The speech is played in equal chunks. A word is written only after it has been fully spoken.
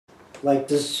like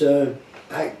this,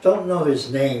 I don't know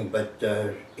his name, but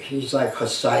he's like her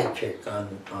sidekick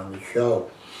on the show.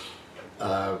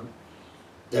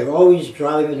 They're always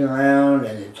driving around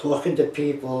and they're talking to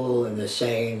people and they're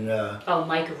saying... oh,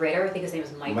 Mike Ritter? I think his name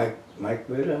is Mike. Mike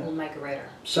Ritter? Oh, Mike Ritter.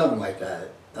 Something like that.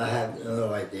 I have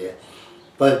no idea.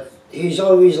 But he's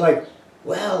always like,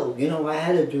 well, you know, I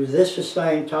had to do this for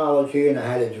Scientology and I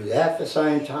had to do that for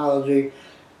Scientology.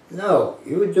 No,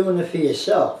 you were doing it for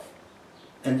yourself.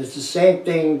 And it's the same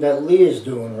thing that Leah's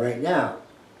doing right now.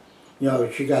 You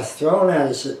know, she got thrown out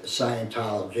of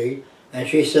Scientology and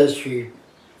she says she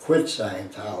quit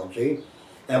Scientology.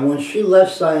 And when she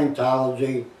left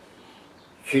Scientology,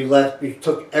 she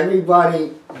took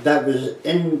everybody that was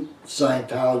in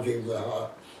Scientology with her.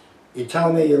 You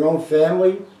tell me your own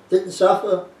family didn't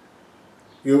suffer?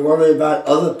 You're worried about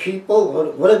other people?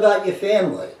 What about your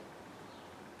family?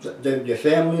 Your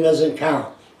family doesn't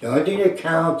count. The only thing that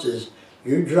counts is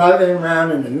you driving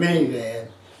around in a minivan,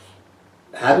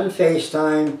 having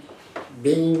FaceTime,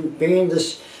 being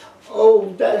this,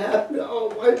 oh, that happened, oh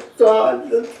my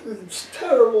God, it's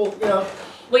terrible, you know.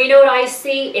 Well, you know what I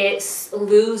see? It's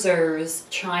losers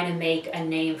trying to make a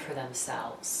name for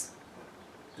themselves.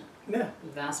 Yeah.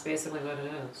 That's basically what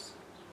it is.